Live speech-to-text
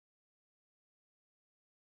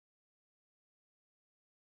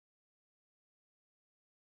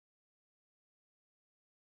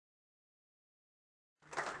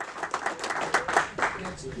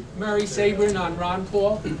Murray Sabrin on Ron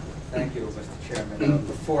Paul. Thank you, Mr. Chairman.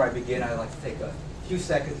 Before I begin, I'd like to take a few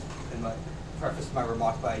seconds and preface my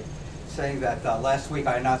remarks by saying that last week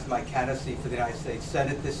I announced my candidacy for the United States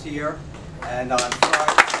Senate this year, and on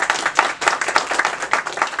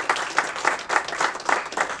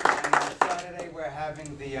Saturday we're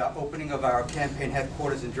having the opening of our campaign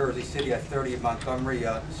headquarters in Jersey City at 30 Montgomery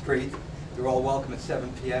Street. You're all welcome at 7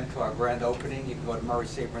 p.m. to our grand opening. You can go to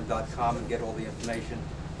murraysabrin.com and get all the information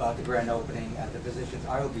about the grand opening and the positions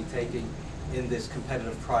I will be taking in this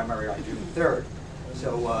competitive primary on June 3rd.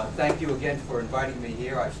 So thank you again for inviting me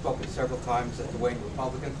here. I've spoken several times at the Wayne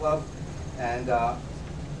Republican Club, and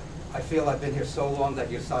I feel I've been here so long that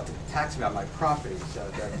you start to tax me on my property, so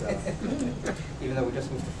that, even though we just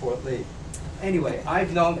moved to Fort Lee. Anyway,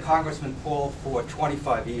 I've known Congressman Paul for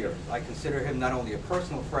 25 years. I consider him not only a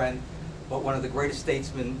personal friend, but one of the greatest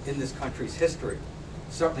statesmen in this country's history,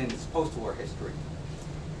 certainly in its post-war history.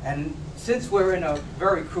 And since we're in a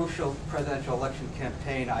very crucial presidential election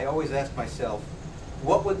campaign, I always ask myself,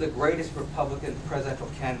 what would the greatest Republican presidential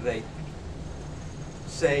candidate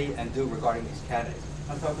say and do regarding these candidates?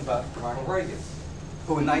 I'm talking about Ronald Reagan,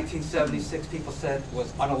 who in 1976 people said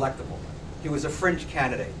was unelectable. He was a fringe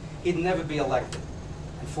candidate. He'd never be elected.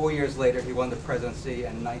 And 4 years later, he won the presidency,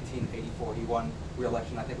 and in 1984, he won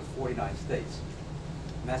re-election, I think, with 49 states.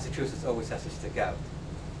 Massachusetts always has to stick out.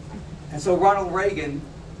 And so Ronald Reagan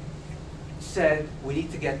said, we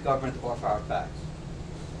need to get government off our backs.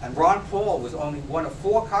 And Ron Paul was only one of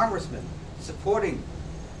 4 congressmen supporting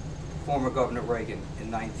former Governor Reagan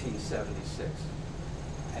in 1976.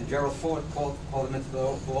 And Gerald Ford called him into the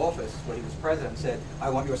Oval Office when he was president and said,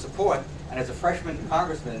 I want your support. And as a freshman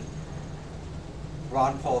congressman,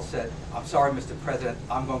 Ron Paul said, I'm sorry, Mr. President,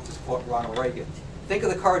 I'm going to support Ronald Reagan. Think of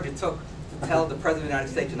the courage it took to tell the President of the United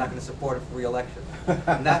States you're not going to support him for re-election.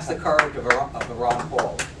 And that's the courage of a Ron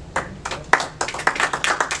Paul.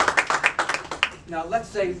 Now let's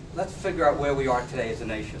figure out where we are today as a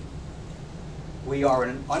nation. We are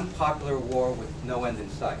in an unpopular war with no end in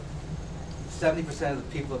sight. 70% of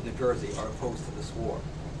the people of New Jersey are opposed to this war.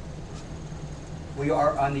 We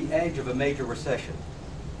are on the edge of a major recession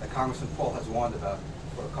that Congressman Paul has warned about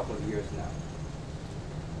for a couple of years now.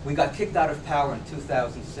 We got kicked out of power in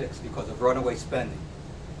 2006 because of runaway spending,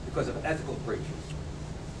 because of ethical breaches.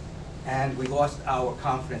 And we lost our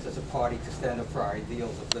confidence as a party to stand up for our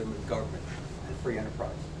ideals of limited government and free enterprise.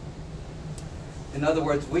 In other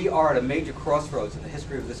words, we are at a major crossroads in the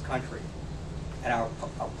history of this country, and our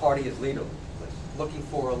party is leaderless, looking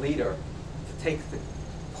for a leader to take the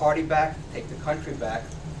party back, to take the country back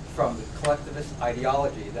from the collectivist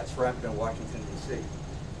ideology that's rampant in Washington, D.C.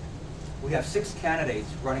 We have 6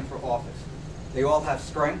 candidates running for office. They all have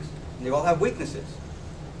strengths, and they all have weaknesses.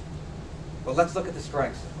 But let's look at the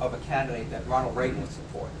strengths of a candidate that Ronald Reagan would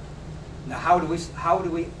support. Now, how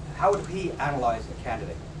would he analyze a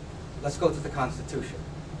candidate? Let's go to the Constitution,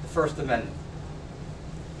 the First Amendment.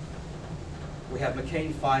 We have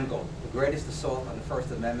McCain-Feingold, the greatest assault on the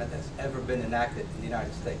First Amendment that's ever been enacted in the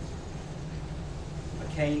United States.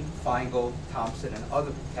 McCain, Feingold, Thompson, and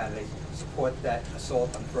other candidates support that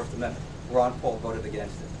assault on the First Amendment. Ron Paul voted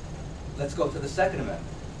against it. Let's go to the Second Amendment.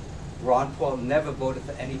 Ron Paul never voted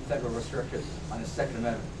for any federal restrictions on the Second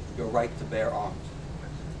Amendment, your right to bear arms.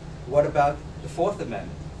 What about the Fourth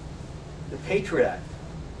Amendment? The Patriot Act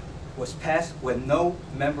was passed when no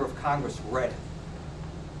member of Congress read it.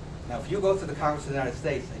 Now, if you go to the Congress of the United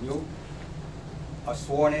States and you are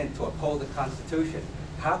sworn in to uphold the Constitution,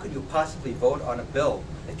 how could you possibly vote on a bill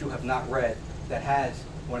that you have not read that has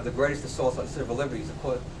one of the greatest assaults on civil liberties,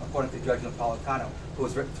 according to Judge Napolitano, who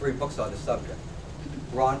has written 3 books on the subject?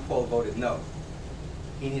 Ron Paul voted no.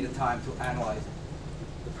 He needed time to analyze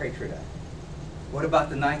the Patriot Act. What about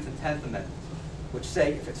the 9th and 10th Amendments, which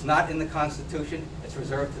say if it's not in the Constitution, it's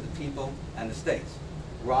reserved to the people and the states?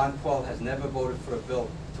 Ron Paul has never voted for a bill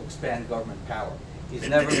to expand government power. He's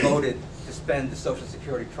never voted to spend the Social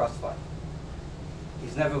Security Trust Fund.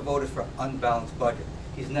 He's never voted for an unbalanced budget.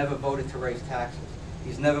 He's never voted to raise taxes.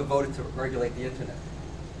 He's never voted to regulate the internet.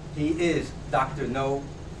 He is Dr. No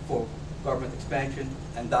for government expansion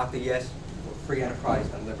and Dr. Yes for free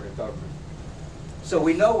enterprise and limited government. So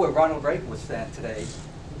we know where Ronald Reagan would stand today,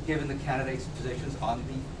 given the candidates' positions on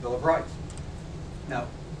the Bill of Rights. Now,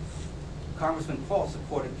 Congressman Paul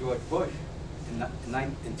supported George Bush in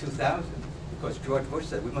 2000 because George Bush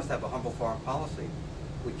said we must have a humble foreign policy.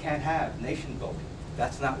 We can't have nation building.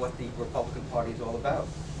 That's not what the Republican Party is all about.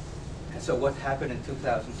 And so what happened in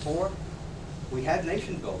 2004? We had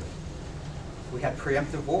nation building. We had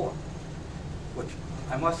preemptive war, which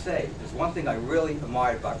I must say, there's one thing I really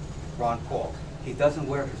admire about Ron Paul. He doesn't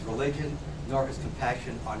wear his religion, nor his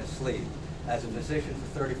compassion on his sleeve. As a physician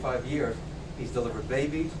for 35 years, he's delivered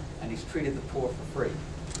babies and he's treated the poor for free.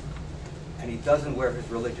 And he doesn't wear his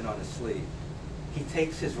religion on his sleeve. He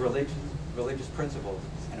takes his religious principles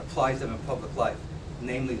and applies them in public life,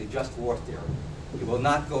 namely the just war theory. He will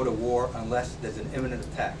not go to war unless there's an imminent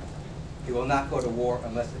attack. He will not go to war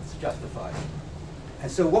unless it's justified.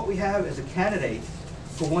 And so what we have is a candidate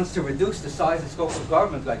who wants to reduce the size and scope of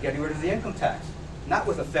government by getting rid of the income tax. Not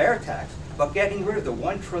with a fair tax, but getting rid of the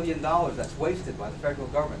 $1 trillion that's wasted by the federal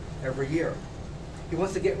government every year. He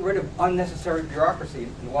wants to get rid of unnecessary bureaucracy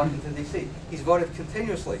in Washington, D.C. He's voted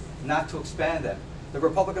continuously not to expand them. The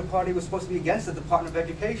Republican Party was supposed to be against the Department of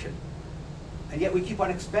Education. And yet we keep on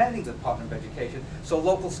expanding the Department of Education, so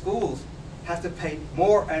local schools have to pay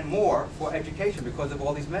more and more for education because of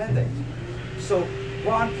all these mandates. So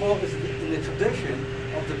Ron Paul is in the tradition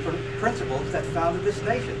of the principles that founded this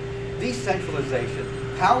nation.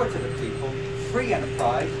 Decentralization, power to the people, free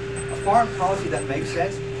enterprise, a foreign policy that makes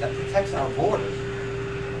sense, that protects our borders.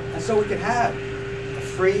 And so we can have a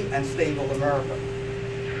free and stable America.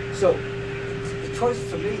 So the choice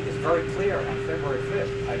for me is very clear on February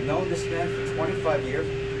 5th. I've known this man for 25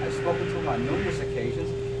 years. I've spoken to him on numerous occasions.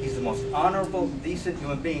 He's the most honorable, decent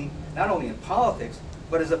human being, not only in politics,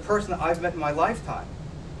 but as a person I've met in my lifetime.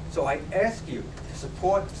 So I ask you to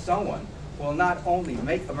support someone who will not only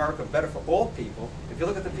make America better for all people. If you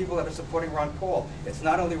look at the people that are supporting Ron Paul, it's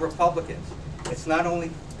not only Republicans, it's not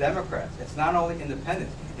only Democrats, it's not only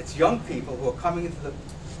independents, it's young people who are coming into the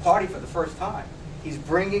party for the first time. He's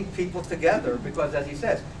bringing people together because, as he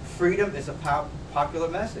says, freedom is a popular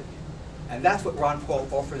message. And that's what Ron Paul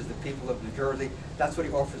offers the people of New Jersey. That's what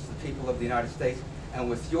he offers the people of the United States. And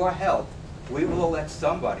with your help, we will elect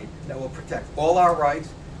somebody that will protect all our rights,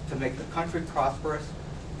 to make the country prosperous,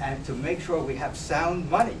 and to make sure we have sound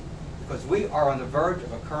money, because we are on the verge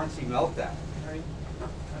of a currency meltdown.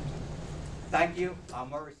 Thank you. I'm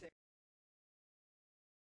Murray Sabrin.